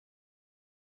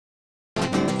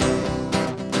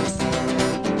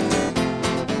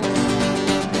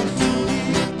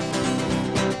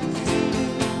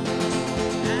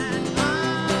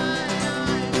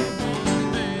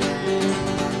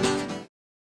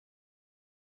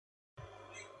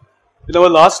In our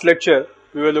last lecture,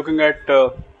 we were looking at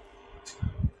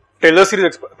Taylor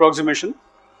series approximation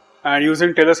and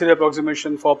using Taylor series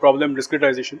approximation for problem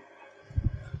discretization.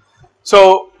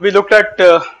 So we looked at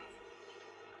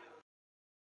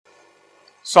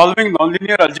solving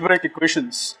nonlinear algebraic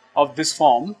equations of this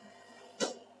form.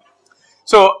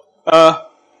 So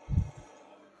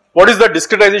what is the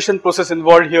discretization process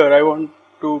involved here? I want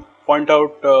to point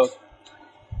out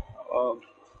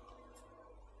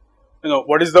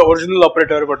what is the original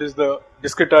operator, what is the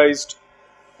discretized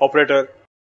operator,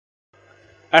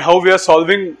 and how we are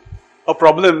solving a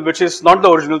problem which is not the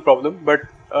original problem but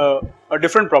a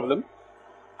different problem.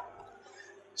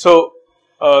 So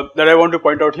that I want to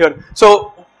point out here.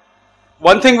 So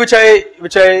one thing which I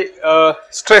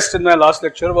stressed in my last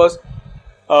lecture was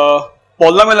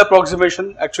polynomial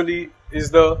approximation actually is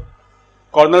the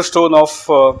cornerstone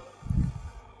of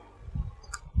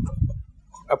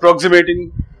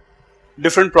approximating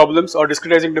different problems or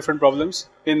discretizing different problems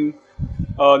in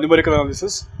numerical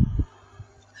analysis,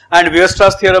 and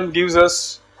Weierstrass theorem gives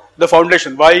us the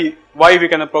foundation why we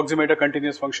can approximate a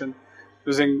continuous function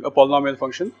using a polynomial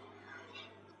function.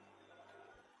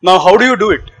 Now how do you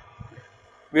do it?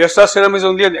 Weierstrass theorem is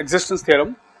only an existence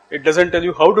theorem, it does not tell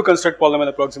you how to construct polynomial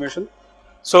approximation.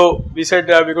 So we said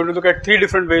we are going to look at three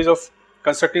different ways of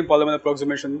constructing polynomial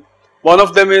approximation. One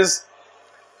of them is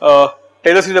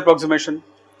Taylor series approximation,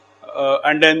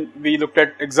 and then we looked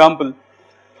at example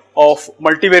of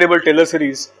multivariable Taylor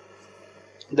series,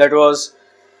 that was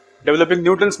developing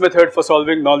Newton's method for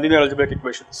solving nonlinear algebraic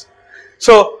equations.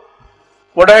 So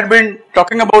what I had been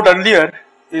talking about earlier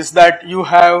is that you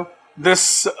have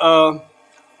this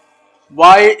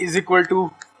y is equal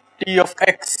to t of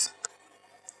x,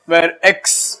 where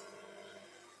x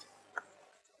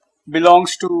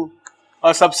belongs to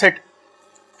a subset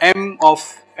M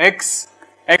of x,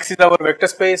 x is our vector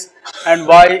space and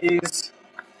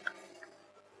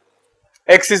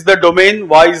x is the domain,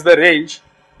 y is the range.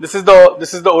 This is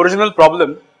the original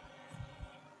problem,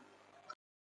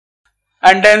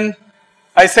 and then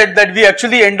I said that we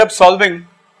actually end up solving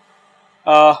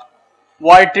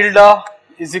y tilde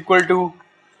is equal to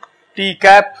t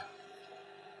cap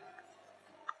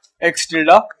x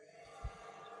tilde.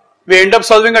 We end up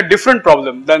solving a different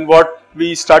problem than what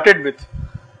we started with.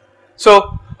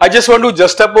 So I just want to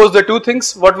juxtapose the two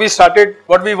things. What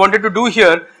we wanted to do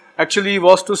here actually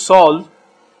was to solve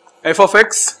f of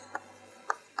x,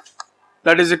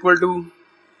 that is equal to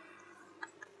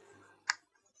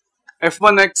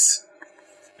f1x,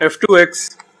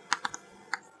 f2x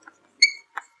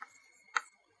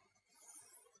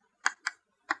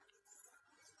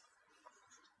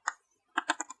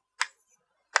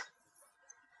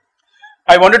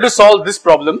I wanted to solve this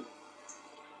problem,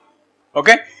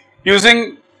 okay,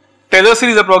 using Taylor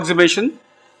series approximation.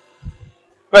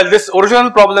 Well, this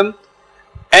original problem,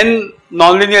 n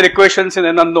nonlinear equations in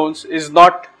n unknowns, is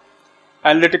not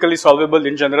analytically solvable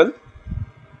in general.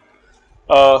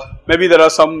 Maybe there are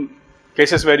some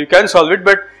cases where you can solve it,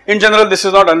 but in general this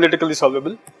is not analytically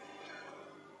solvable.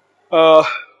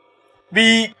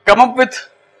 We come up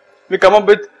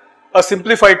with a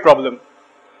simplified problem.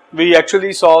 We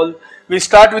actually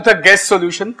start with a guess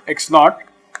solution x naught,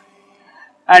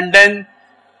 and then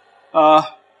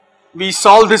we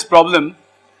solve this problem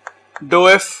dou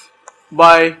f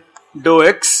by dou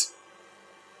x.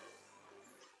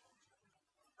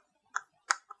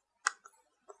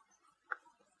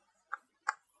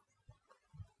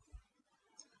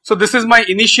 So this is my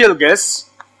initial guess.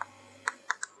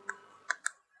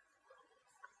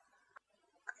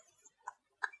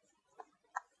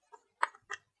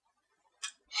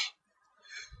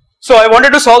 So I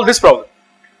wanted to solve this problem.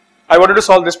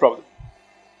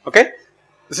 Okay.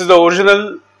 This is the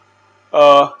original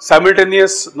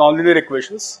simultaneous nonlinear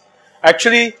equations.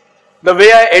 Actually, the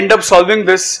way I end up solving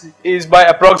this is by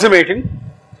approximating.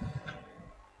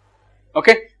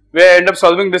 Okay. Where I end up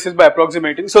solving this is by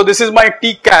approximating. So this is my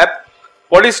t cap.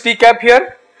 What is t cap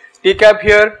here? T cap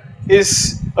here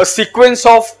is a sequence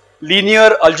of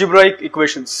linear algebraic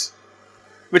equations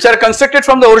which are constructed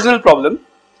from the original problem,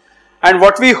 and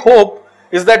what we hope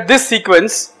is that this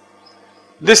sequence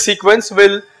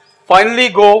will finally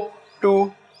go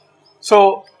to,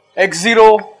 so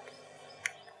x0,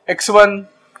 x1,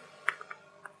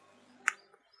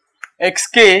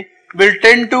 xk will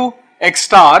tend to x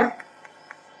star.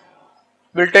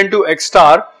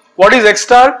 What is x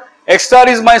star? X star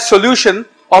is my solution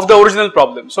of the original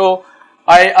problem. So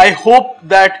I hope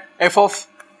that f of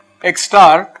x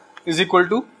star is equal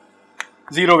to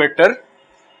 0 vector.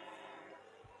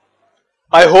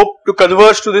 I hope to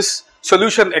converge to this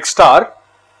solution x star.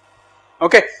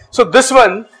 Okay, so this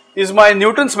one is my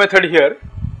Newton's method here.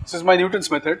 This is my Newton's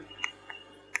method.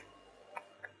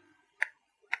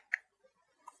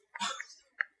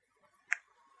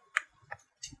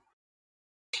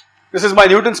 This is my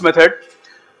Newton's method.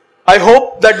 I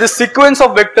hope that this sequence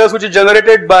of vectors which is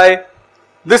generated by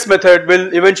this method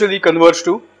will eventually converge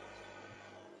to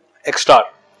X star.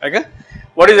 Okay.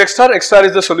 What is X star? X star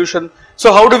is the solution.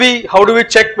 So how do we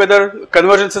check whether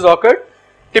convergence has occurred?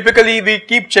 Typically we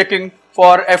keep checking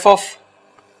for f of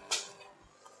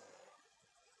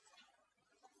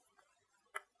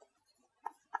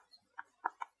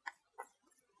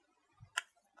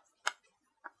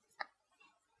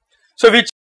we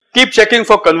keep checking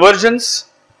for convergence,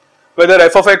 whether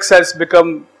f of x has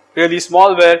become really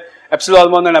small, where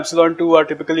epsilon 1 and epsilon 2 are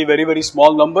typically very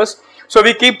small numbers. So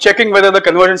we keep checking whether the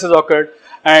convergence has occurred,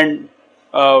 and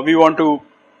we want to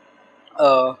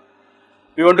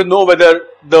know whether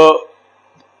the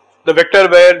vector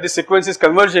where the sequence is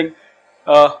converging,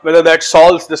 whether that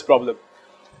solves this problem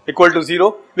equal to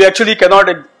 0. We actually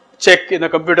cannot check in a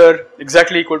computer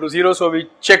exactly equal to 0, so we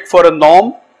check for a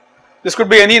norm. This could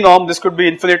be any norm, this could be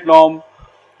infinite norm,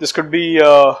 this could be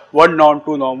 1 norm,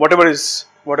 2 norm, whatever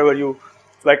you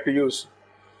like to use.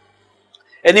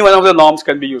 Any one of the norms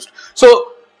can be used.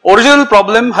 So original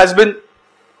problem has been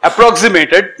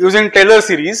approximated using Taylor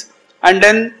series, and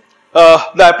then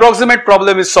the approximate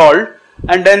problem is solved,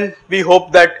 and then we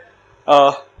hope that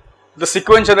the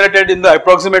sequence generated in the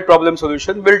approximate problem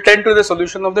solution will tend to the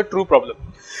solution of the true problem.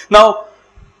 Now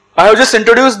I have just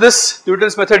introduced this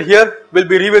Newton's method here. We will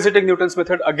be revisiting Newton's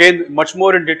method again much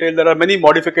more in detail. There are many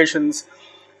modifications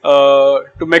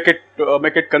to make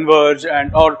it converge,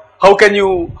 and or how can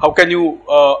you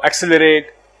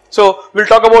accelerate. So we will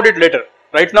talk about it later.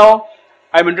 Right now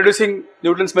I am introducing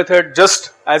Newton's method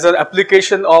just as an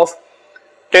application of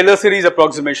Taylor series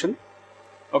approximation.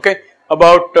 Okay,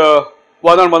 about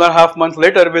 1 or 1.5 months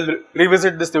later we will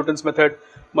revisit this Newton's method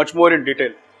much more in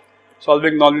detail,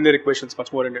 solving nonlinear equations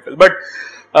much more in detail. But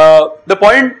the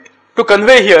point to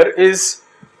convey here is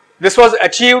this was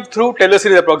achieved through Taylor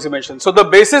series approximation. So the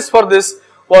basis for this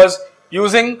was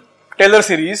using Taylor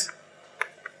series.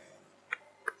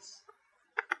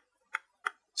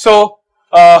 So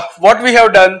what we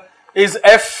have done is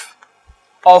f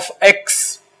of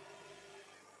x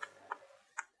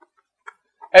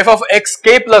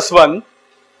k plus 1,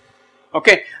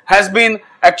 okay, has been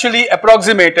actually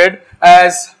approximated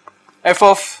as f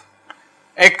of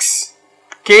x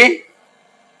k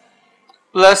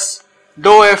plus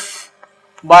dou f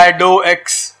by dou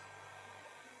x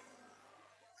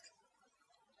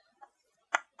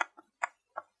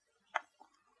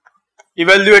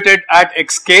evaluated at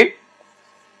xk.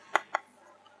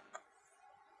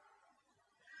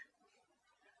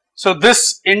 So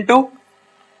this into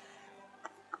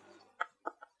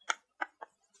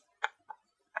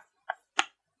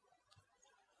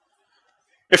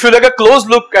if you take a close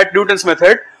look at Newton's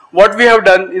method, what we have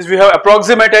done is we have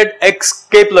approximated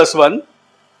xk plus 1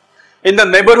 in the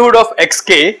neighborhood of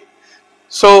xk.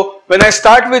 So when I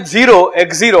start with 0,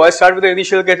 x0, I start with the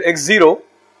initial case x0,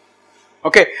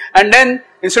 okay, and then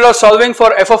instead of solving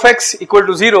for f of x equal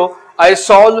to 0, I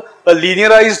solve a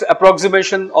linearized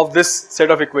approximation of this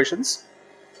set of equations,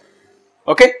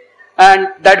 okay, and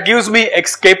that gives me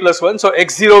xk plus 1. So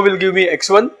x0 will give me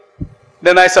x1,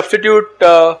 then I substitute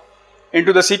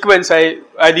into the sequence, I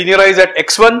linearize at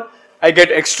x1, I get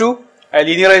x2, I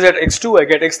linearize at x2, I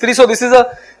get x3. So this is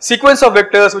a sequence of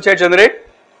vectors which I generate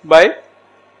by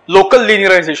local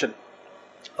linearization.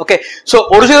 Okay, so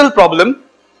original problem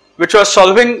which was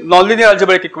solving nonlinear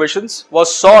algebraic equations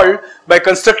was solved by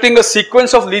constructing a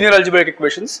sequence of linear algebraic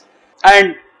equations,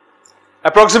 and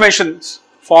approximations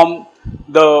form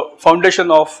the foundation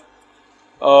of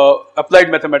applied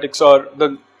mathematics or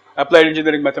the applied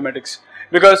engineering mathematics,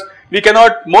 because we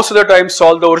cannot most of the time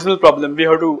solve the original problem. We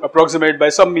have to approximate by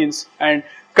some means and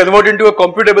convert into a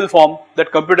computable form.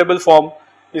 That computable form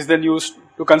is then used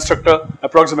to construct a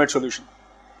approximate solution.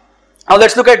 Now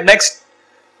let us look at next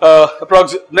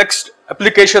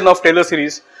application of Taylor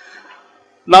series.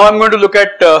 Now I am going to look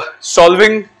at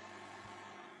solving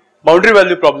boundary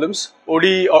value problems,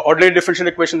 ODE or ordinary differential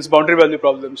equations, boundary value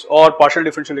problems, or partial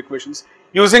differential equations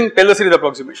using Taylor series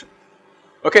approximation.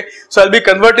 Okay, so I will be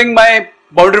converting my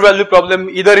boundary value problem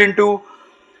either into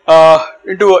a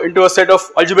set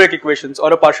of algebraic equations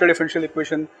or a partial differential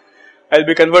equation. I will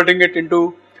be converting it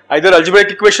into either algebraic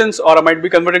equations, or I might be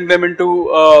converting them into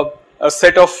a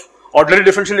set of ordinary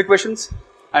differential equations,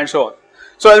 and so on.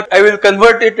 So I will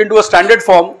convert it into a standard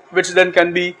form which then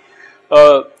can be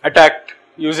attacked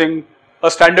using a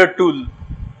standard tool.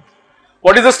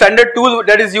 What is the standard tool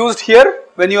that is used here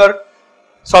when you are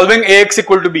solving Ax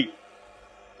equal to B,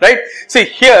 right? See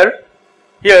here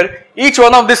each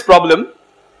one of these problem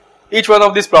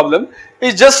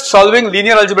is just solving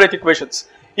linear algebraic equations.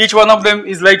 Each one of them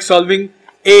is like solving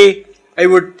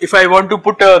if I want to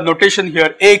put a notation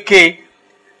here, AK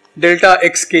delta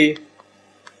xk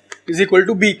is equal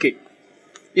to bk.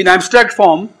 In abstract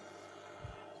form,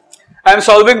 I am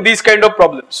solving these kind of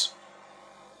problems,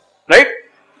 right?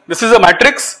 This is a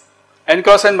matrix, n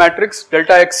cross n matrix,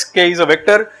 delta xk is a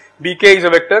vector, bk is a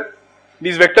vector.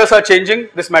 These vectors are changing,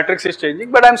 this matrix is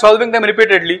changing, but I am solving them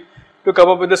repeatedly to come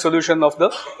up with the solution of the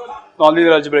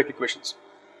nonlinear algebraic equations.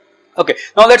 Okay,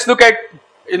 now let's look at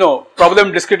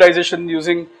problem discretization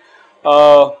using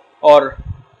or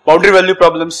boundary value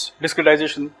problems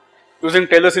discretization using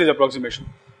Taylor series approximation.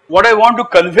 What I want to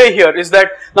convey here is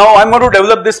that now I am going to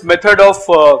develop this method of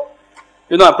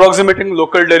approximating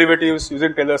local derivatives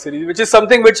using Taylor series, which is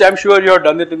something which I am sure you have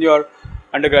done it in your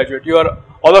undergraduate.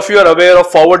 All of you are aware of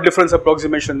forward difference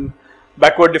approximation,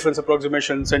 backward difference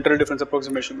approximation, central difference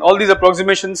approximation. All these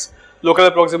approximations, local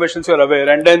approximations, you are aware,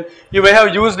 and then you may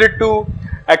have used it to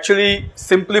actually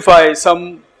simplify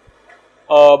some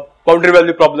boundary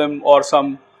value problem or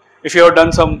if you have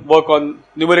done some work on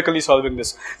numerically solving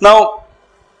this. Now,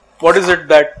 what is it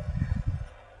that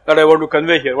I want to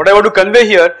convey here? What I want to convey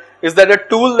here is that a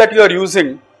tool that you are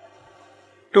using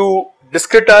to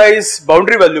discretize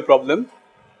boundary value problem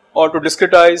or to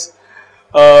discretize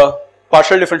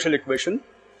partial differential equation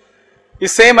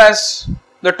is same as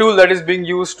the tool that is being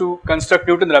used to construct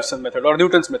Newton-Raphson method or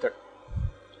Newton's method.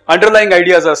 Underlying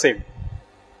ideas are same.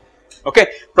 Okay,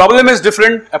 problem is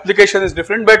different, application is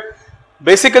different, but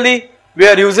basically we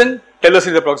are using Taylor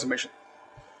series approximation.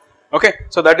 Okay,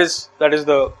 so that is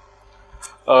the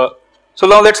so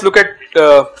now let's look at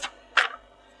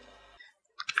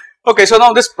okay, so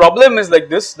now this problem is like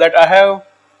this, that I have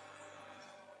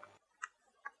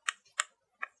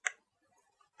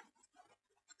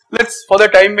let's for the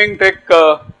time being take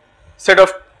a set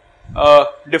of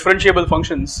differentiable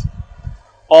functions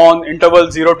on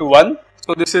interval 0 to 1.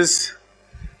 So this is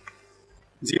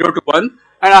 0 to 1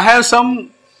 and I have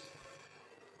some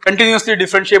continuously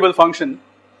differentiable function,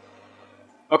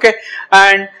 okay,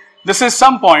 and this is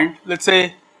some point, let's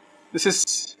say this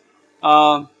is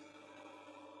some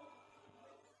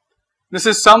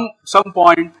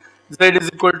point z is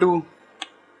equal to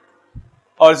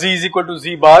or z is equal to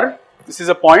z bar. This is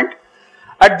a point.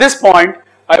 At this point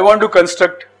I want to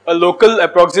construct a local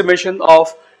approximation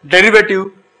of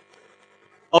derivative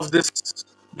of this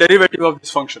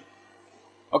function,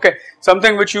 okay,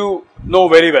 something which you know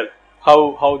very well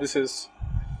how this is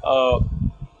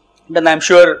then I am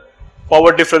sure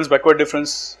forward difference, backward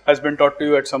difference has been taught to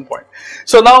you at some point.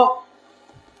 So now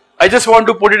I just want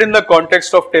to put it in the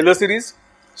context of Taylor series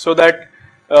so that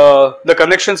the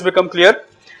connections become clear.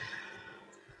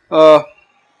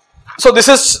 So this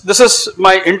is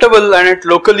my interval and it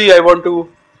locally I want to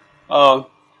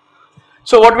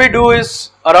so what we do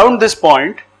is around this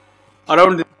point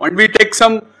we take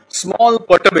some small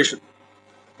perturbation,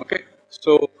 okay.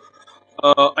 So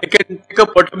I can take a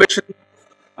perturbation,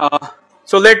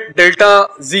 so let delta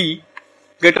z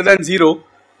greater than 0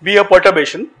 be a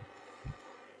perturbation,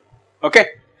 okay,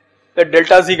 let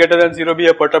delta z greater than 0 be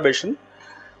a perturbation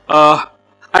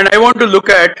and I want to look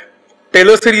at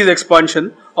Taylor series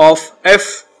expansion of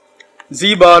f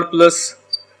z bar plus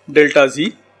delta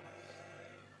z.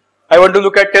 I want to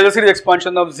look at Taylor series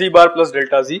expansion of z bar plus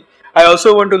delta z. I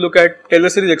also want to look at Taylor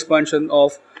series expansion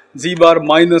of z bar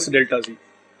minus delta z,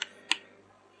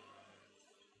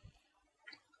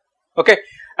 okay,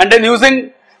 and then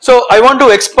using, so I want to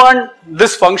expand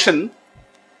this function.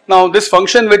 Now this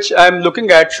function which I am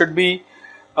looking at should be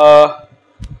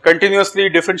continuously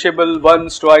differentiable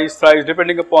once, twice, thrice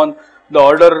depending upon the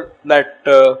order that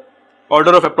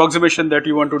order of approximation that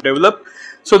you want to develop.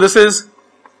 So this is,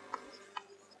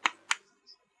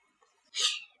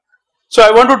 so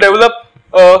I want to develop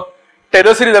a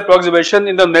Taylor series approximation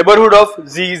in the neighborhood of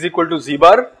z is equal to z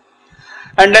bar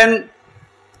and then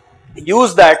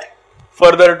use that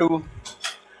further to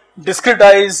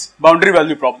discretize boundary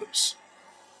value problems.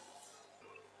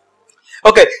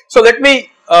 Okay, so let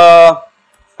me well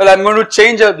I am going to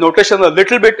change a notation a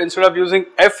little bit. Instead of using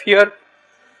f here,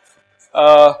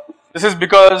 this is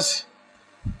because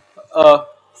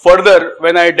further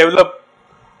when I develop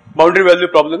boundary value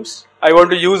problems I want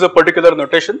to use a particular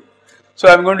notation. So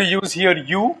I am going to use here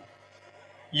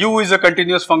u is a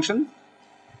continuous function,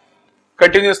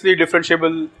 continuously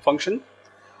differentiable function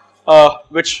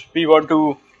which we want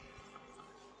to,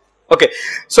 okay.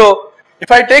 So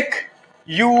if I take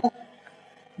u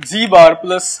z bar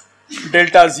plus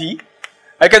delta z,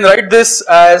 I can write this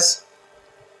as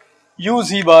u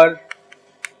z bar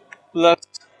plus,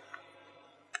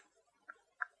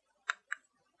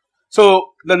 so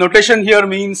the notation here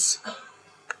means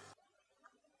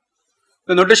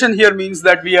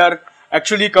that we are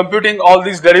actually computing all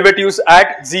these derivatives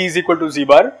at z is equal to z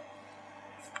bar,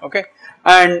 okay,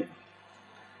 and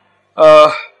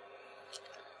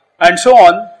so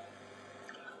on.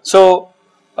 So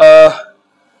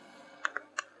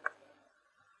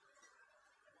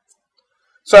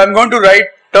so I am going to write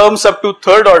terms up to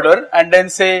third order and then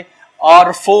say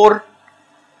R4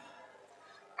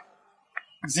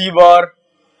 z bar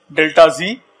delta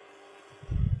z,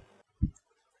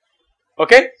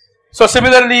 okay. So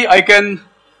similarly I can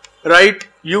write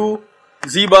u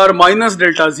z bar minus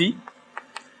delta z,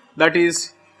 that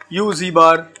is u z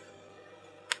bar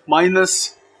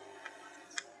minus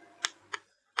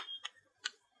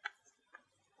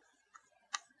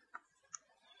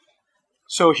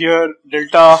so here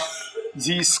delta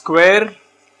z square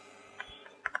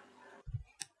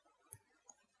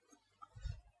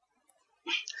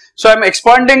so I am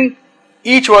expanding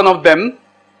each one of them,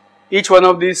 each one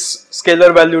of these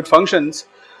scalar valued functions,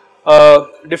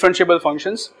 differentiable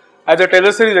functions as a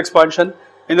Taylor series expansion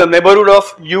in the neighborhood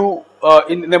of u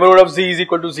in neighborhood of z is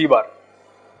equal to z bar,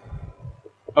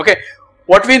 okay.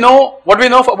 What we know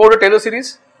about a Taylor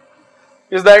series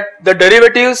is that the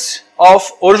derivatives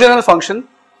of original function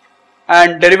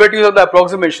and derivatives of the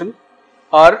approximation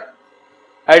are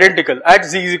identical at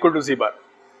z is equal to z bar,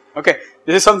 okay.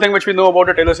 This is something which we know about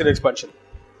a Taylor series expansion.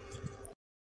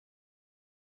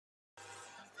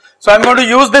 So I am going to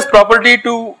use this property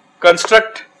to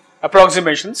construct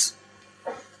approximations.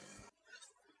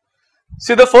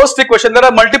 See the first equation, there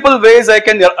are multiple ways I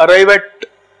can arrive at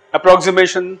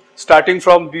approximation starting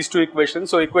from these two equations.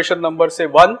 So equation number say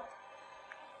 1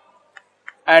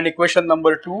 and equation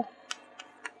number 2,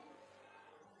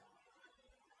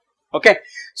 okay.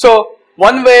 So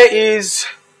one way is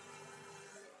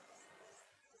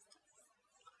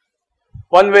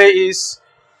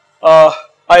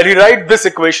I rewrite this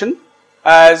equation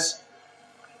as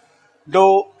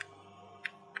dou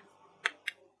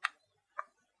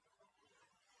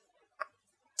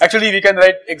actually we can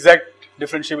write exact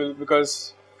differentiable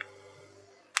because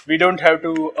we don't have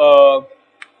to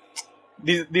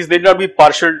these need not be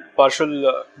partial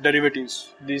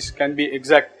derivatives, these can be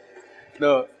exact,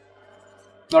 not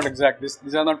exact,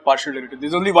 these are not partial derivatives, there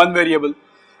is only one variable,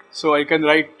 so I can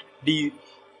write d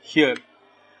here.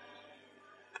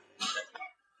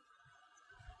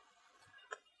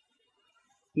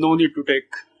 No need to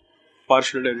take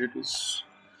partial derivatives.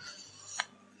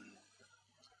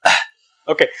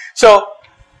 Okay, so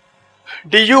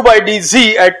du by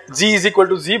dz at z is equal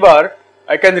to z bar,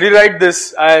 I can rewrite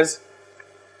this as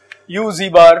u z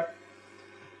bar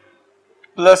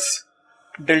plus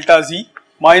delta z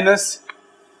minus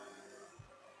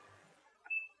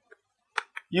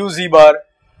u z bar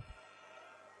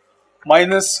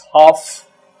minus half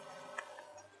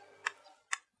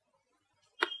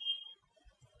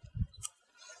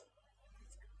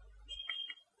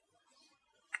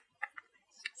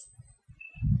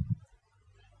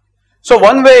so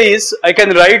one way is I can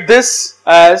write this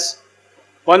as,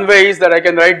 one way is that I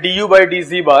can write du by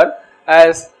dz bar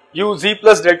as u z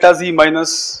plus delta z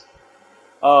minus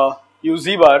u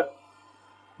z bar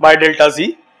by delta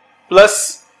z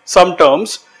plus some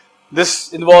terms.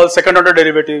 This involves second order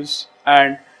derivatives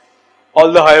and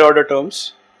all the higher order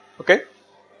terms, okay.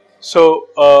 So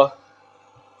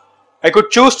I could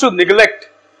choose to neglect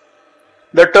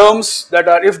the terms that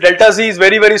are, if delta z is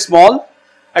very small,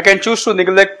 I can choose to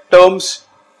neglect terms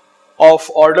of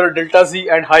order delta z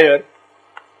and higher,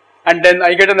 and then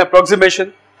I get an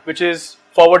approximation which is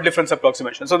forward difference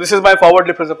approximation. So this is my forward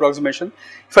difference approximation.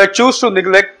 If I choose to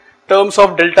neglect terms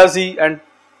of delta z and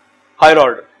higher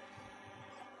order,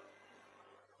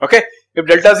 okay. If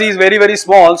delta z is very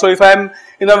small, so if I am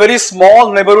in a very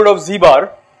small neighborhood of z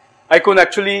bar, I could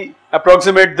actually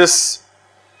approximate this,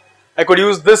 I could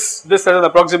use this as an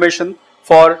approximation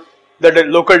for the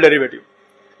local derivative.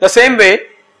 The same way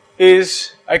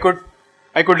is I could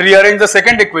rearrange the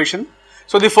second equation.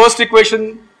 So the first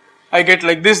equation I get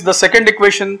like this, the second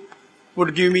equation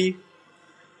would give me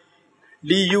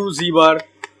du z bar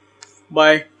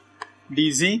by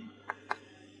dz.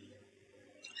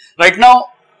 Right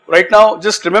now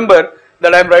just remember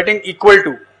that I am writing equal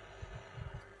to,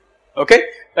 okay,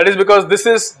 that is because this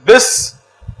is this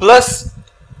plus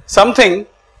something,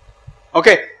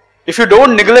 okay. If you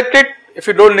don't neglect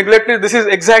it, this is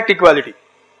exact equality,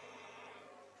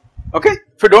 okay.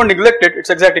 If you don't neglect it, it's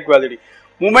exact equality.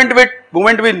 Moment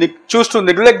we choose to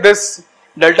neglect this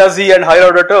delta z and higher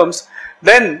order terms,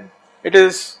 then it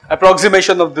is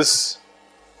approximation of this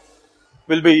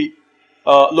will be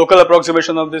local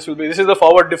approximation of this will be, this is the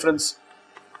forward difference.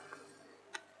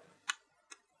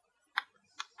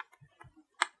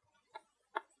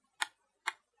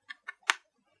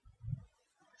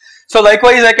 So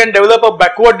likewise I can develop a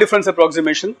backward difference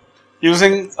approximation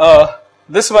using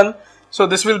this one. So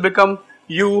this will become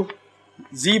u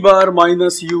z bar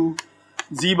minus u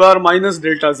z bar minus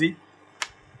delta z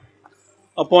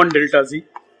upon delta z.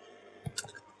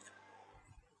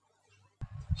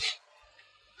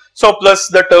 So plus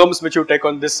the terms which you take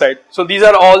on this side. So these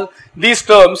are all, these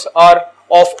terms are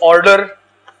of order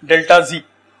delta z.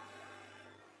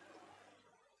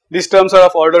 These terms are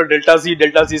of order delta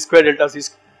z square, delta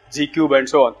z cube and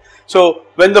so on. So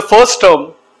when the first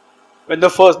term, when the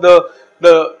first,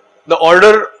 the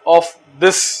order of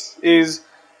this is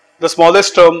the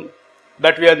smallest term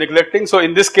that we are neglecting. So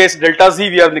in this case delta z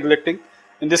we are neglecting.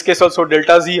 In this case also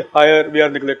delta z higher we are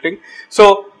neglecting.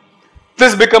 So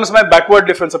this becomes my backward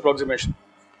difference approximation.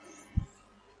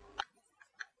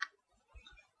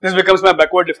 This becomes my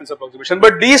backward difference approximation.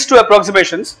 But these two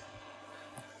approximations,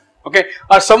 okay,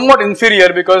 are somewhat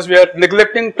inferior because we are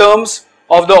neglecting terms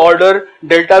of the order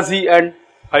delta z and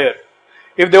higher.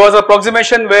 If there was an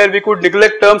approximation where we could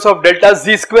neglect terms of delta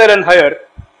z square and higher,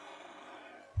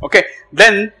 okay,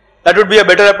 then that would be a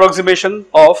better approximation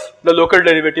of the local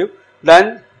derivative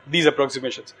than these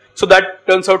approximations. So that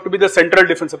turns out to be the central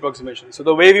difference approximation. So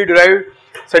the way we derive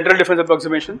central difference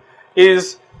approximation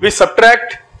is we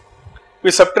subtract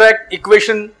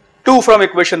equation 2 from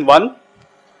equation 1,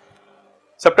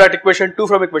 subtract equation 2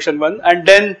 from equation 1, and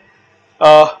then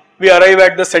we arrive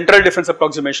at the central difference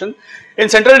approximation. In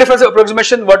central difference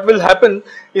approximation what will happen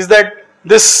is that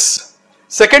this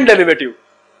second derivative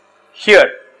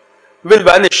here will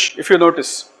vanish, if you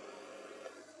notice.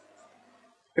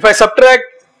 If I subtract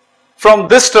from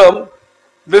this term,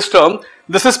 this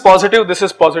is positive,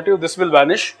 this will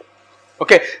vanish,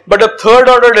 okay, but the third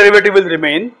order derivative will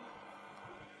remain,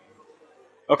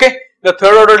 okay, the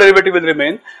third order derivative will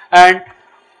remain, and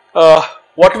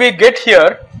what we get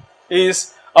here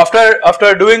is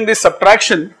after doing this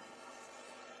subtraction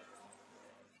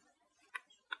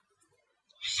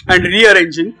and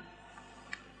rearranging,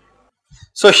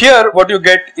 so here what you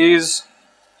get is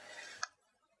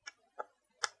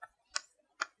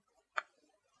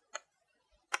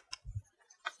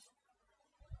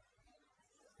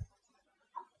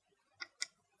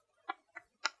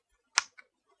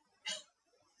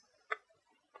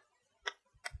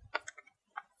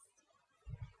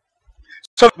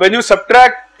so when you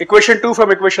subtract equation 2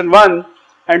 from equation 1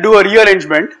 and do a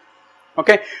rearrangement,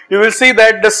 okay, you will see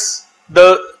that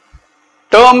the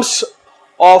terms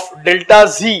of delta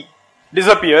z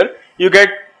disappear. You get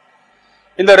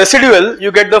in the residual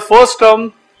you get the first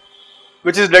term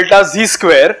which is delta z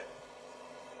square,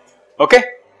 okay.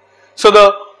 So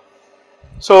the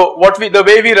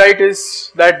way we write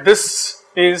is that this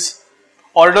is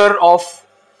order of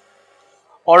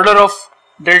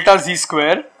delta z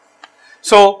square.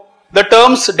 So the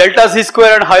terms delta z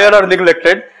square and higher are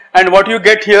neglected, and what you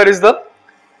get here is the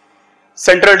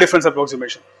central difference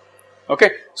approximation, okay.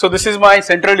 So this is my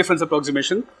central difference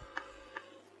approximation.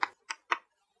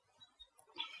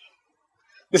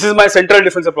 This is my central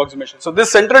difference approximation. So this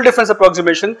central difference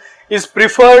approximation is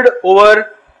preferred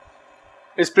over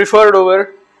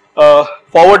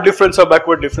forward difference or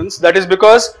backward difference. That is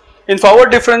because in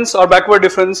forward difference or backward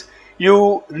difference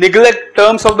you neglect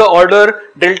terms of the order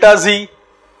delta z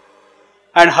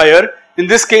and higher. In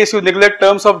this case you neglect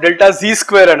terms of delta z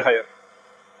square and higher,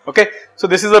 okay. So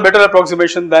this is a better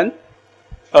approximation than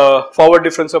forward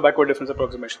difference or backward difference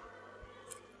approximation.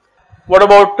 What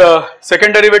about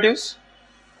second derivatives?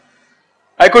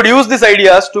 I could use these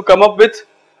ideas to come up with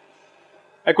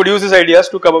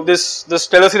this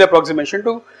Taylor series approximation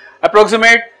to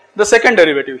approximate the second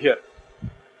derivative here.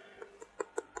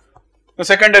 The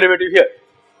second derivative here.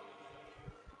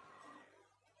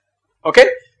 Okay.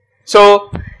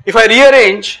 So if I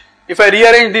rearrange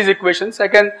these equations,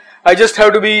 I just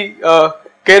have to be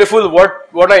careful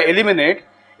what I eliminate.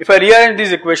 If I rearrange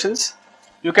these equations,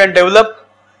 you can develop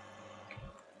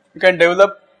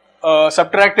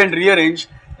subtract and rearrange,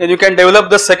 then you can develop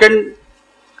the second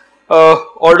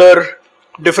order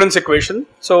difference equation.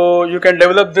 So you can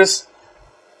develop this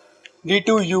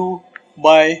d2u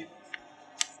by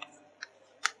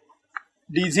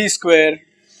dz square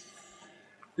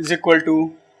is equal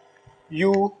to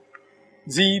u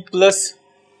z plus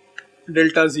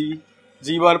delta z,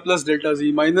 z bar plus delta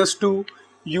z minus 2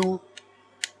 u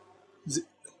z,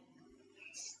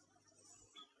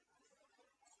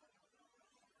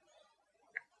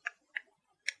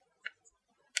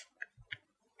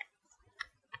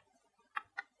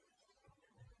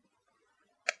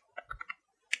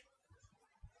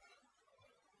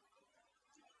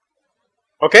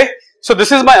 Okay, so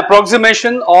this is my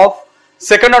approximation of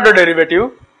second order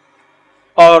derivative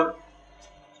or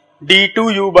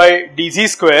d2u by dz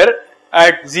square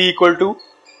at z equal to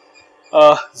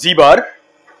z bar.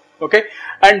 Okay,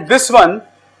 and this one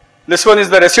is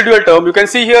the residual term. You can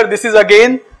see here this is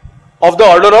again of the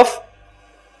order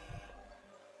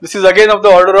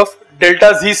of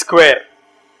delta z square.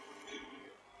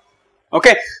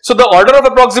 Okay, so the order of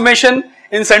approximation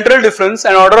in central difference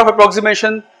and order of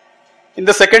approximation in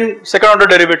the second order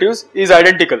derivatives is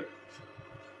identical.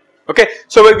 Okay,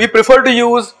 so we prefer to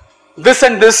use this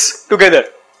and this together.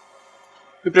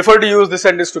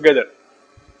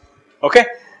 Okay,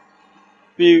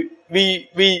 we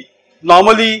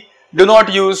normally do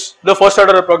not use the first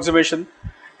order approximation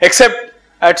except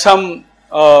at some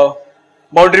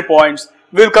boundary points.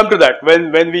 We will come to that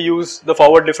when we use the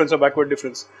forward difference or backward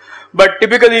difference, but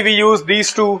typically we use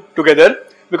these two together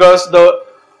because the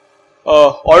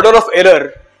order of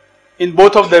error in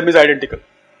both of them is identical.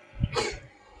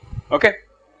 Okay,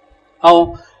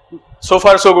 now so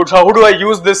far so good. So how do I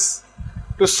use this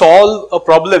to solve a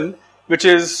problem which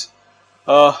is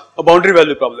a boundary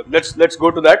value problem? Let's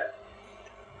go to that.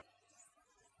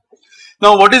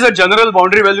 Now what is a general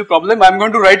boundary value problem? I am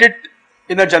going to write it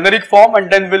in a generic form and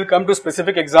then we will come to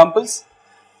specific examples.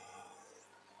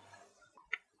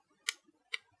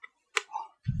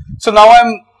 So now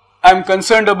I am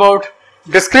concerned about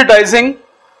discretizing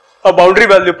a boundary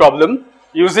value problem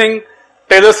using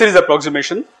Taylor series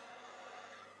approximation.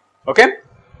 Okay,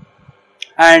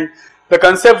 and the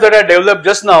concepts that I developed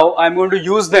just now, I am going to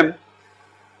use them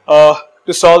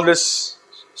to solve this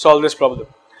problem.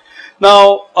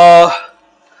 Now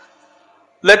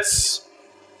let's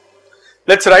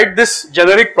write this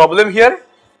generic problem here.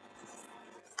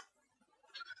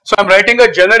 So I am writing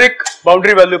a generic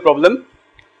boundary value problem,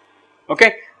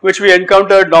 okay, which we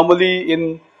encountered normally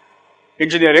in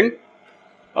engineering,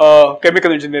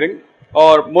 chemical engineering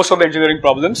or most of the engineering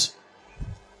problems.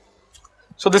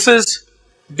 So this is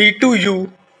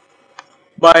d2u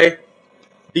by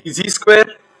dz square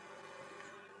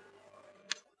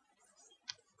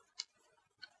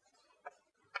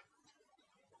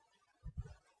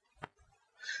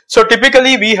So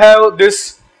typically we have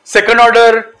this second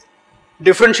order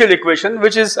differential equation,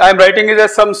 which is I am writing it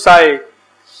as some psi.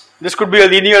 This could be a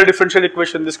linear differential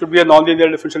equation, this could be a non-linear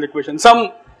differential equation,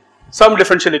 some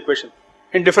differential equation.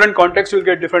 In different contexts you will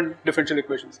get different differential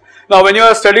equations. Now when you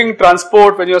are studying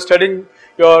transport, when you are studying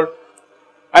your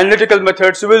analytical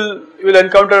methods, you will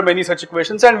encounter many such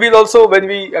equations, and we'll also, when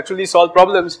we actually solve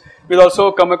problems, we'll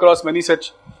also come across many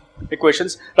such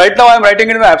equations. Right now I am writing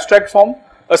it in an abstract form.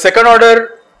 A second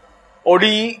order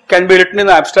ODE can be written in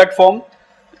an abstract form.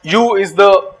 U is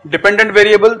the dependent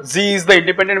variable, Z is the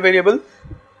independent variable.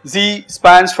 Z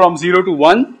spans from 0 to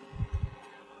 1.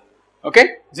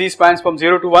 Okay, Z spans from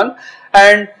 0 to 1,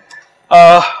 and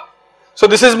so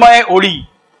this is my ODE,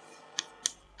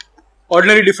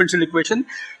 ordinary differential equation,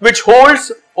 which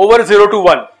holds over 0 to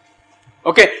 1.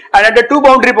 Okay, and at the two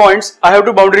boundary points I have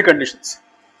two boundary conditions.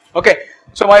 Okay,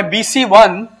 so my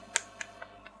BC1,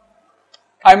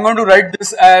 I am going to write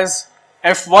this as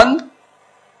F1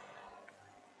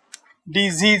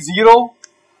 dz0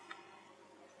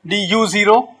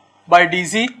 du0 by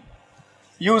dz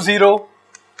u0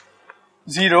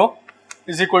 0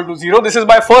 is equal to 0. This is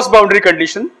my first boundary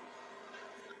condition.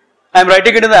 I am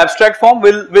writing it in the abstract form.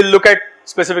 We'll look at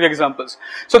specific examples.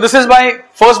 So this is my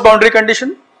first boundary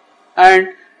condition, and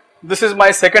this is my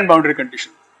second boundary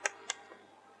condition.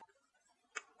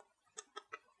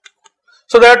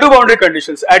 So there are two boundary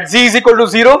conditions at z is equal to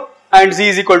 0 and z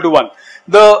is equal to 1.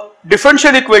 The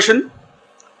differential equation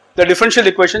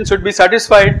should be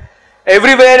satisfied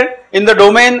everywhere in the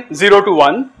domain 0 to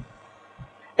 1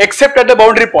 except at the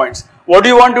boundary points. What do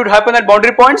you want to happen at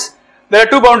boundary points? There are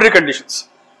two boundary conditions.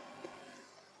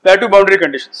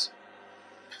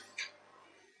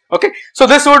 Okay, so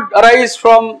this would arise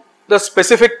from the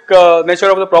specific nature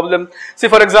of the problem. See,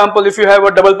 for example, if you have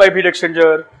a double pipe heat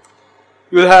exchanger,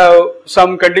 you will have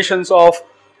some conditions of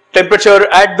temperature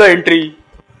at the entry.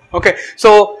 Okay,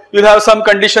 so you will have some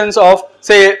conditions of,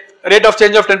 say, rate of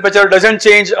change of temperature doesn't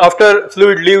change after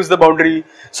fluid leaves the boundary.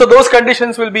 So those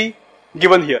conditions will be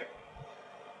given here.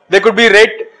 There could be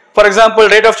rate, for example,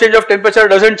 rate of change of temperature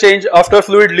doesn't change after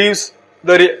fluid leaves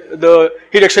the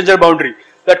heat exchanger boundary.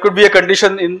 That could be a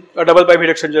condition in a double pipe heat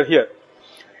exchanger here.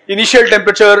 Initial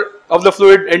temperature of the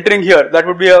fluid entering here, that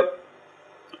would be a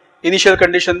initial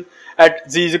condition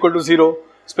at z is equal to 0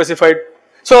 specified.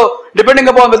 So depending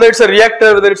upon whether it's a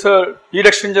reactor, whether it's a heat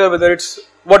exchanger, whether it's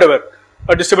whatever,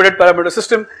 a distributed parameter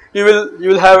system, you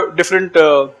will have different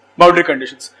boundary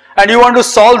conditions, and you want to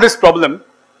solve this problem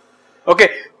Okay,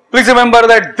 please remember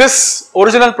that this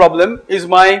original problem is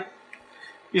my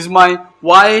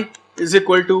y is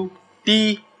equal to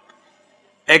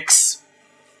tx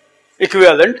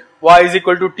equivalent, y is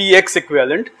equal to tx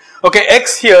equivalent. Okay,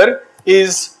 x here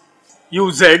is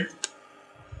uz,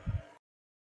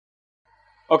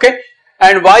 okay,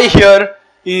 and y here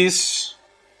is,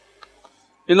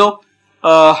 you know,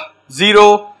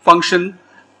 0 function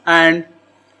and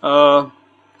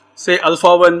say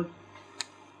alpha 1,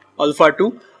 alpha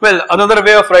 2. Well, another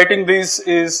way of writing this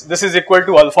is equal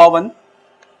to alpha 1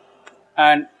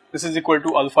 and this is equal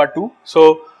to alpha 2.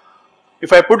 So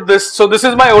if I put this, so this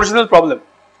is my original problem.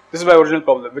 This is my original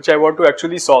problem which I want to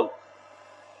actually solve.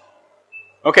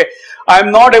 Okay, I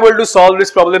am not able to solve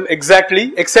this problem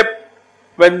exactly except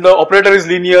when the operator is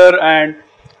linear and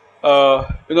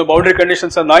you know, boundary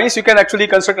conditions are nice. You can actually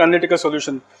construct analytical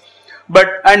solution.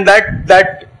 But and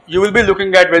that you will be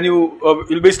looking at when you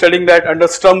will be studying that under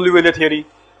Sturm-Liouville theory.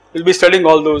 You'll be studying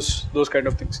all those kind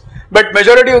of things. But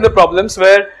majority of the problems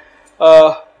where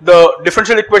the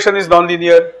differential equation is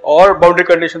nonlinear or boundary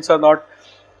conditions are not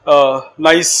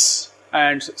nice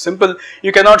and simple,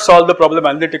 you cannot solve the problem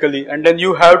analytically, and then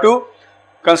you have to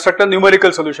construct a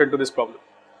numerical solution to this problem.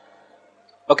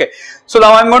 Okay, so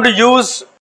now I am going to use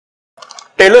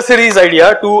Taylor series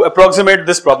idea to approximate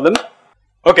this problem.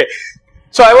 Okay,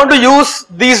 so I want to use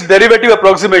these derivative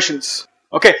approximations.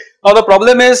 Okay, now the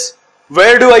problem is,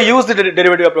 where do I use the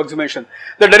derivative approximation?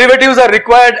 The derivatives are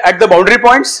required at the boundary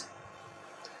points.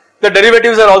 The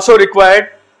derivatives are also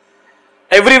required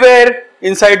everywhere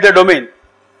inside the domain.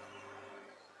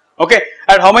 Okay,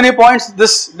 at how many points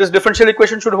this differential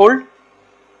equation should hold?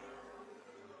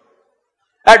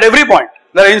 At every point.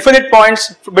 There are infinite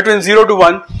points between 0 to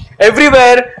 1.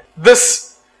 Everywhere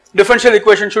this differential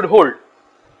equation should hold.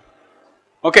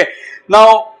 Okay,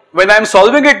 now when I am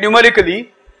solving it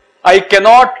numerically, I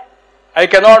cannot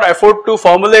afford to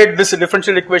formulate this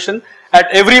differential equation at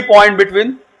every point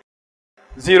between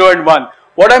 0 and 1.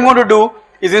 What I am going to do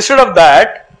is, instead of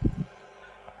that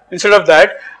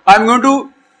I am going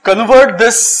to convert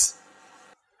this,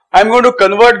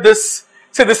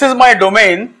 say this is my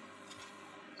domain.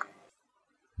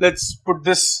 Let's put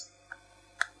this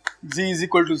z is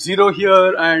equal to 0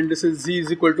 here and this is z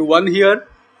is equal to 1 here.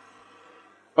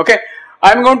 Okay,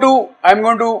 I am going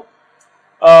to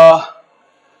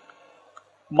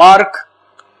mark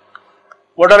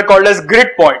what are called as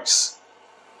grid points.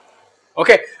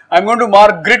 Okay, I am going to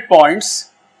mark grid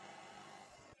points.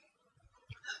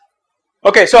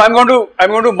 Okay, so I am going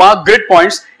to mark grid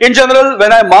points. In general,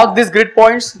 when I mark these grid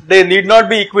points, they need not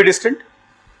be equidistant.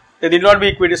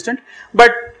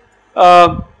 But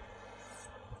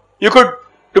you could,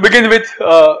 to begin with,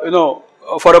 you know,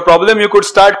 for a problem you could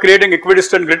start creating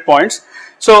equidistant grid points.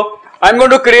 So I am going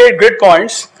to create grid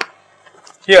points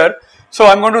here. So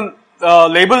I am going to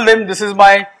label them. This is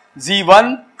my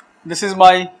Z1, this is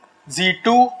my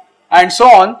Z2 and so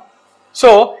on.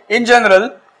 So in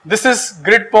general, this is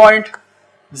grid point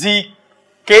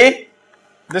ZK,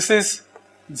 this is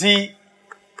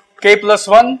ZK plus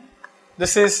 1,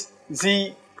 this is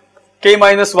ZK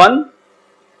minus 1.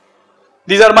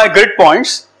 These are my grid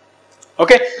points.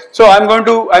 Okay, so I am going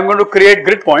to create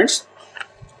grid points.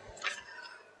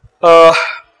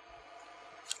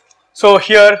 So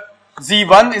here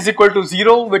Z1 is equal to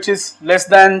 0, which is less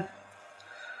than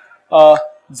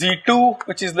Z2,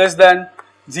 which is less than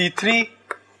Z3.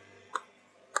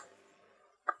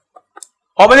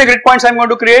 How many grid points I am going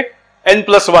to create? N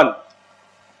plus 1.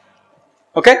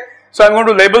 Okay, so I am going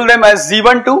to label them as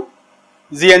Z1 to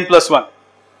Zn plus 1.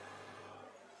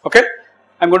 Okay,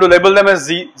 I am going to label them as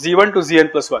Z1 to Zn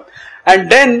plus 1, and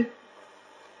then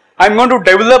I am going to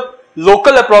develop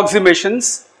local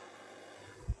approximations,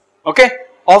 okay,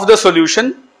 of the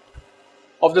solution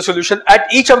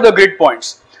at each of the grid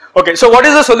points. Okay, so what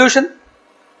is the solution?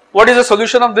 What is the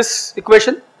solution of this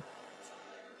equation?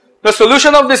 The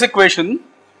solution of this equation,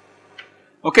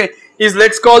 okay, is,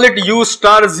 let's call it U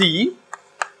star Z.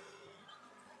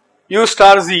 U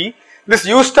star Z. This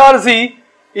U star Z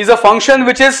is a function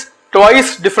which is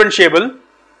twice differentiable.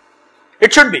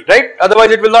 It should be, right?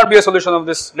 Otherwise it will not be a solution of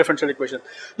this differential equation.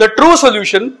 The true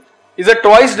solution is a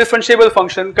twice differentiable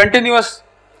function, continuously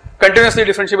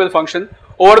differentiable function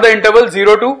over the interval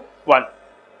 0 to 1.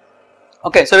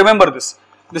 Okay, so remember this.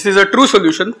 This is a true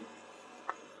solution.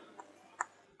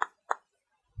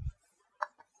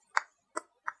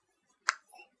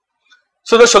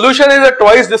 So the solution is a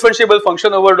twice differentiable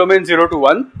function over domain 0 to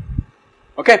 1.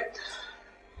 Okay.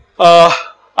 I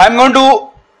am going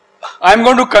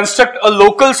to construct a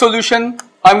local solution.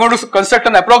 I am going to construct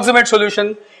an approximate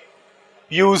solution.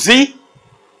 UZ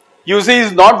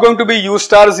is not going to be U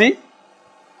star Z.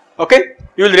 Okay,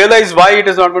 you will realize why it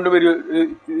is not going to be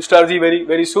u star z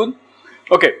very soon.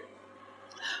 Okay,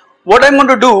 what I am going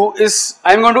to do is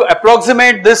I am going to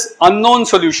approximate this unknown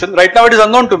solution. Right now it is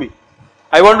unknown to me.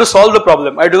 I want to solve the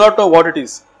problem. I do not know what it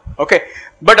is. Okay,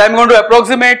 but I am going to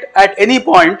approximate at any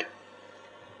point.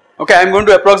 Okay, I am going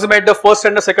to approximate the first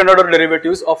and the second order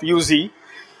derivatives of uz.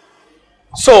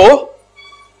 So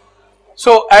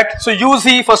uz,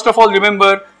 first of all,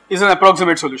 remember, is an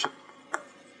approximate solution.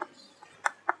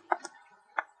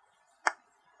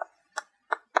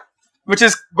 Which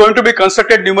is going to be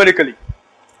constructed numerically.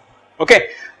 Okay.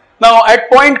 Now at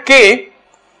point K,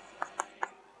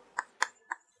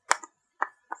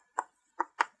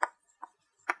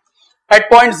 at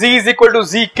point Z is equal to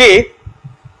Zk,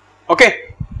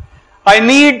 okay, I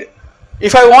need,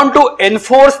 if I want to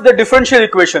enforce the differential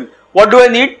equation, what do I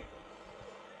need?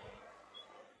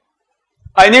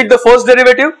 I need the first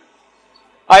derivative,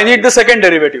 I need the second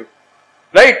derivative,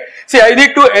 right? See, I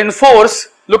need to enforce,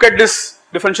 look at this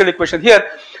differential equation here,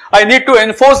 I need to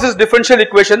enforce this differential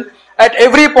equation at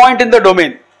every point in the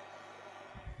domain.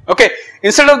 Okay,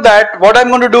 instead of that, what I am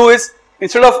going to do is,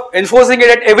 instead of enforcing it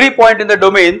at every point in the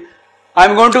domain, I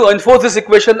am going to enforce this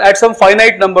equation at some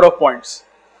finite number of points.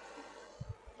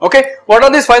 Okay, what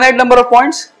are these finite number of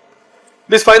points?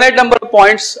 This finite number of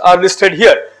points are listed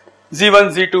here,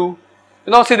 z1, z2,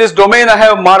 you know, see this domain I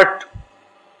have marked.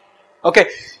 Okay,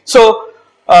 so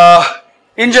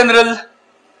in general,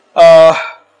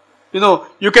 you know,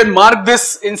 you can mark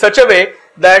this in such a way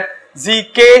that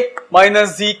zk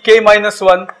minus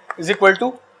 1 is equal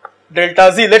to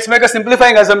delta z. Let us make a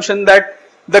simplifying assumption that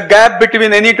the gap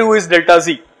between any two is delta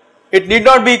z. It need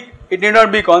not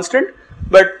be constant,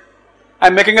 but I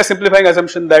am making a simplifying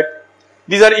assumption that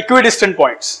these are equidistant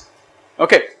points.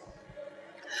 Okay.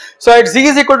 So at z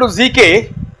is equal to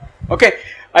zk, okay,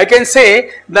 I can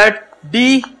say that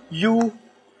du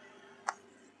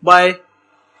by,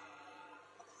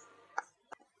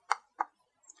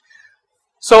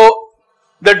 so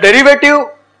the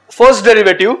derivative, first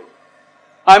derivative,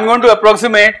 I am going to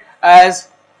approximate as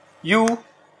u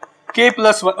k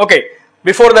plus 1. Okay,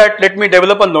 before that let me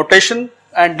develop a notation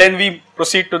and then we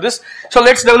proceed to this. So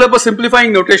let us develop a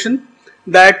simplifying notation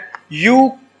that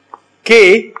u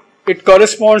k, it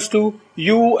corresponds to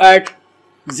u at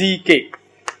zk.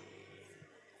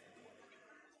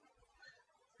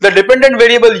 The dependent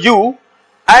variable u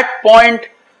at point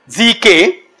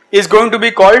zk is going to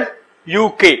be called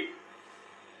uk.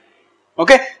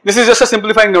 Okay, this is just a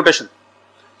simplifying notation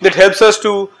that helps us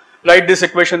to write this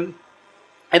equation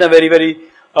in a very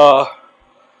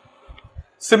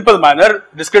simple manner,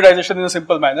 discretization in a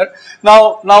simple manner.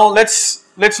 Now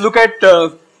let's look at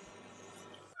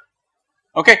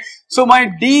okay, so my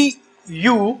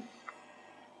du,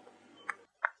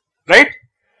 right,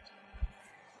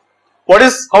 what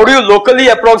is, how do you locally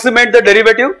approximate the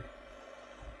derivative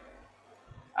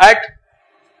at,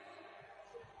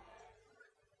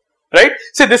 right,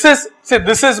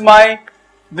 this is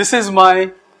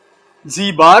my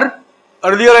z bar.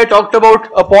 Earlier I talked about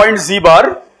a point z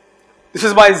bar. This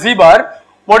is my z bar.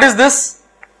 What is this?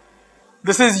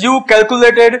 This is u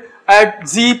calculated at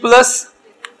z plus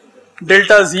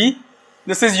delta z.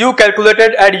 This is u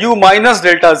calculated at u minus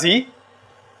delta z.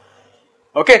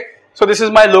 Okay, so this is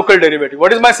my local derivative.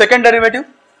 What is my second derivative?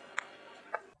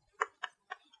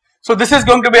 So this is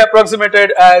going to be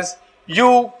approximated as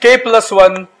u k plus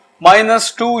 1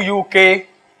 minus 2 uk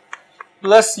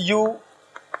plus u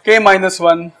k minus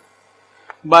 1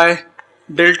 by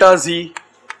delta z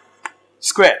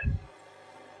square.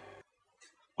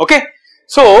 Okay,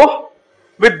 so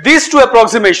with these two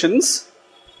approximations,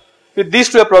 this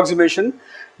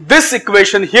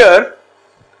equation here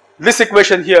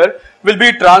will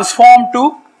be transformed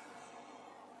to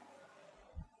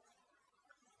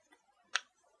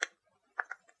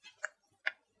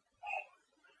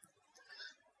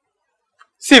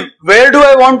see, where do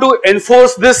I want to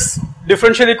enforce this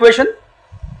differential equation?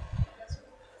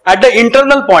 At the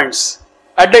internal points,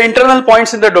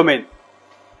 in the domain.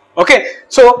 Okay,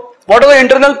 so what are the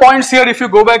internal points here? If you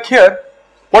go back here,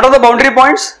 what are the boundary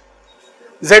points?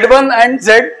 Z1 and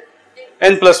Zn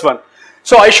plus 1.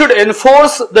 So I should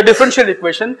enforce the differential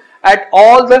equation at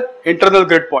all the internal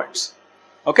grid points.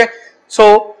 Okay,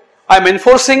 so I am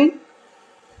enforcing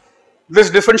this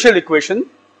differential equation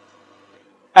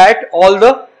at all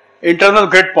the internal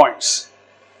grid points.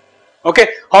 Okay,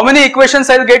 how many equations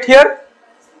I will get here?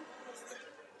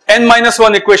 N minus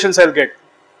 1 equations I will get.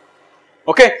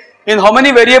 Okay, in how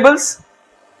many variables?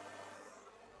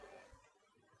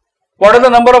 What are the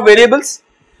number of variables?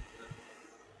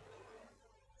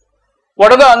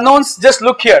 What are the unknowns? Just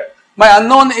look here. My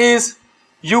unknown is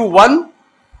u1,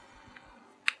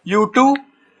 U2,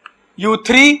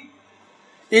 U3,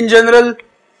 in general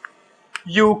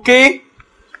UK,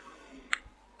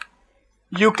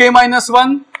 UK minus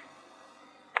 1,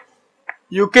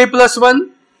 UK plus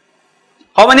 1.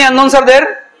 How many unknowns are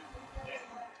there?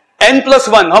 N plus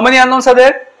 1. How many unknowns are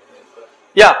there?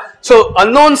 Yeah. So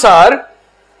unknowns are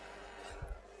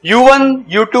U1,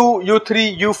 U2,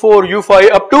 U3, U4,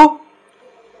 U5 up to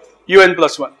UN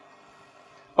plus 1.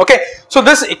 Okay. So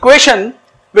this equation,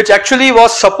 which actually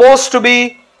was supposed to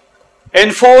be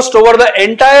enforced over the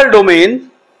entire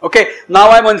domain, okay, now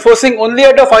I am enforcing only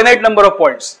at a finite number of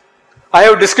points. I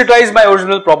have discretized my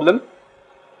original problem.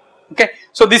 Okay.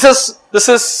 So this is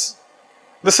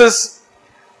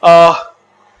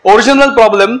original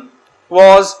problem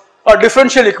was a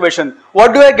differential equation.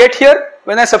 What do I get here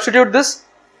when I substitute this?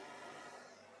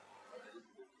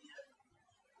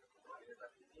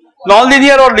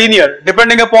 Non-linear or linear,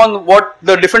 depending upon what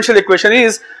the differential equation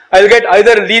is. I will get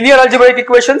either linear algebraic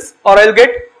equations or I will get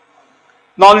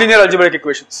non-linear algebraic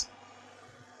equations.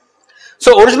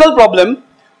 So original problem,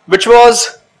 which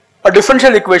was a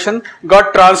differential equation,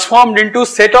 got transformed into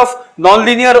set of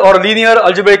non-linear or linear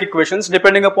algebraic equations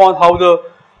depending upon how the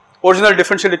original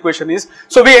differential equation is.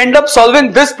 So we end up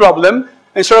solving this problem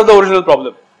instead of the original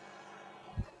problem.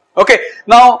 Okay.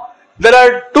 Now there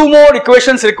are two more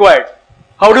equations required.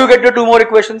 How do you get the two more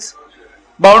equations?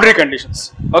 Boundary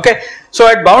conditions. Okay. So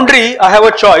at boundary I have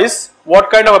a choice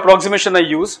what kind of approximation I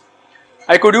use.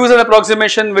 I could use an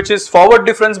approximation which is forward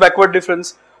difference, backward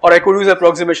difference, or I could use an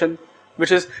approximation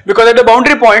which is, because at the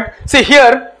boundary point, see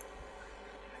here,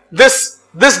 this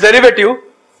derivative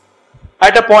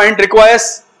at a point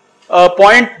requires a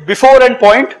point before and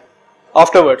point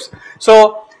afterwards.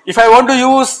 So if I want to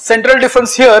use central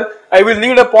difference here, I will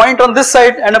need a point on this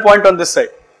side and a point on this side.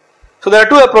 So there are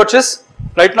two approaches.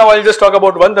 Right now I will just talk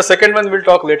about one, the second one we will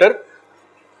talk later.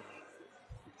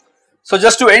 So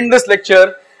just to end this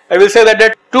lecture, I will say that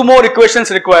there are two more equations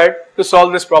required to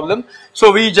solve this problem.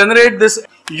 So we generate this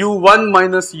U1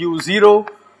 minus U0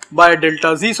 by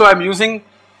delta Z. So I am using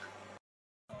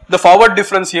the forward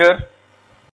difference here,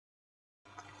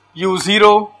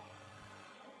 U0,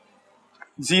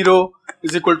 0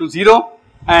 is equal to 0,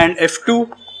 and F2.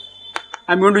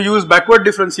 I am going to use backward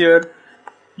difference here,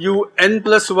 UN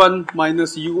plus 1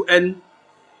 minus UN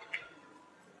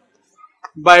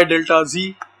by delta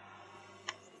Z,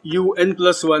 UN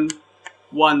plus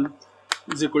 1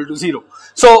 is equal to 0.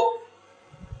 So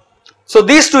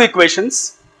these two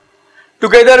equations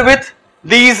together with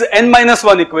these n minus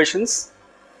 1 equations,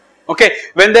 okay,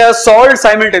 when they are solved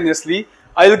simultaneously,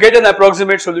 I will get an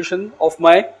approximate solution of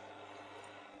my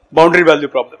boundary value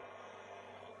problem.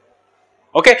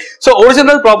 Okay, so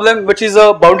original problem, which is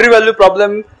a boundary value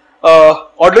problem,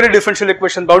 ordinary differential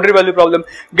equation, boundary value problem,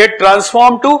 get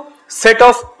transformed to set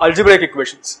of algebraic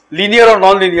equations, linear or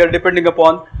non-linear, depending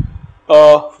upon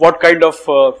what kind of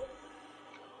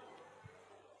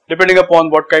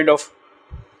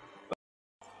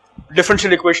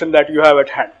differential equation that you have at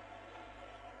hand.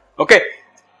 Okay,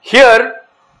 here,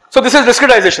 so this is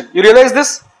discretization. You realize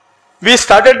this? We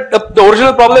started the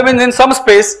original problem in some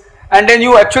space, and then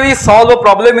you actually solve a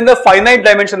problem in the finite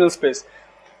dimensional space.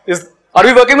 Are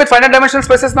we working with finite dimensional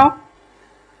spaces now?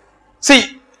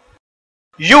 See,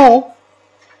 U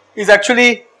is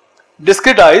actually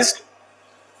discretized.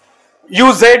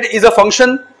 uz is a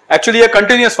function, actually a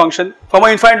continuous function from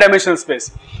an infinite dimensional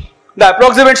space. The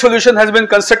approximate solution has been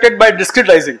constructed by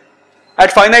discretizing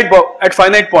at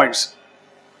finite points,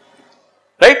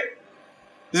 right?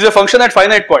 This is a function at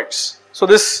finite points. So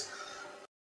this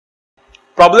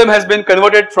problem has been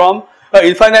converted from an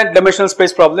infinite dimensional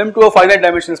space problem to a finite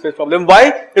dimensional space problem.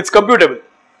 Why? It's computable.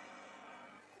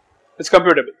 It's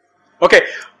computable. Okay.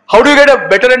 How do you get a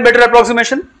better and better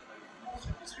approximation?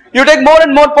 You take more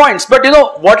and more points, but you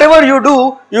know, whatever you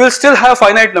do, you will still have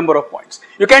finite number of points.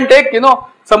 You can take, you know,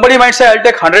 somebody might say I'll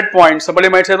take 100 points, somebody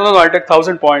might say no, I'll take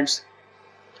 1000 points.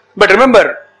 But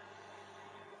remember,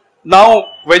 now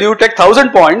when you take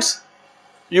 1000 points,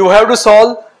 you have to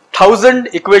solve 1000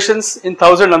 equations in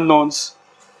 1000 unknowns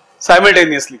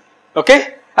simultaneously,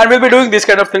 okay? And we'll be doing these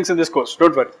kind of things in this course,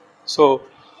 don't worry. So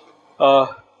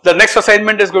the next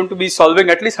assignment is going to be solving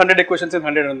at least 100 equations in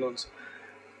 100 unknowns.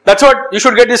 That's what you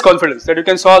should get this confidence, that you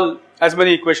can solve as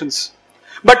many equations.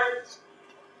 But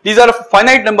these are a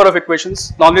finite number of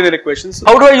equations, nonlinear equations.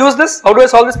 How do I use this? How do I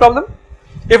solve this problem?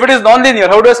 If it is nonlinear,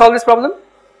 how do I solve this problem?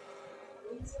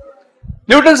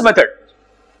 Newton's method.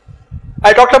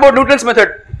 I talked about Newton's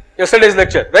method yesterday's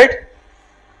lecture, right?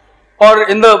 Or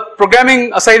in the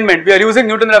programming assignment, we are using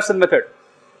Newton-Raphson method.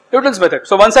 Newton's method.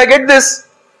 So once I get this,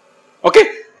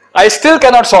 okay, I still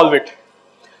cannot solve it.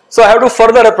 So I have to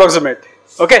further approximate.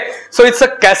 Okay, so it's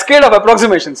a cascade of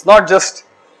approximations, not just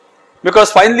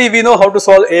because finally we know how to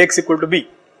solve Ax equal to b.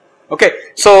 Okay,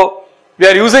 so we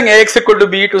are using Ax equal to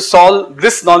b to solve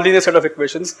this nonlinear set of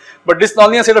equations, but this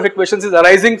nonlinear set of equations is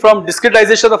arising from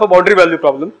discretization of a boundary value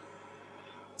problem.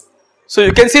 So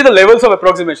you can see the levels of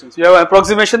approximations. You have an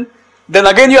approximation, then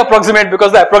again you approximate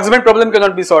because the approximate problem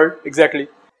cannot be solved exactly.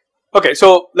 Okay,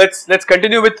 so let's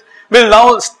continue with, we'll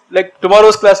now, like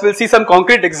tomorrow's class, we'll see some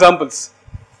concrete examples,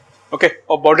 okay,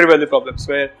 of boundary value problems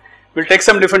where we'll take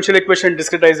some differential equation,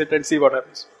 discretize it and see what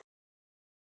happens.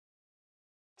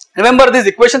 Remember, these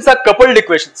equations are coupled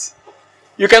equations.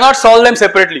 You cannot solve them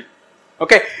separately,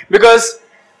 okay, because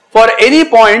for any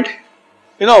point,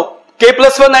 you know, k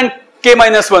plus 1 and k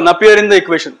minus 1 appear in the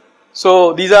equation.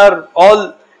 So these are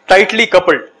all tightly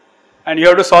coupled and you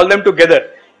have to solve them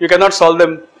together. You cannot solve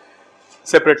them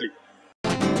separately.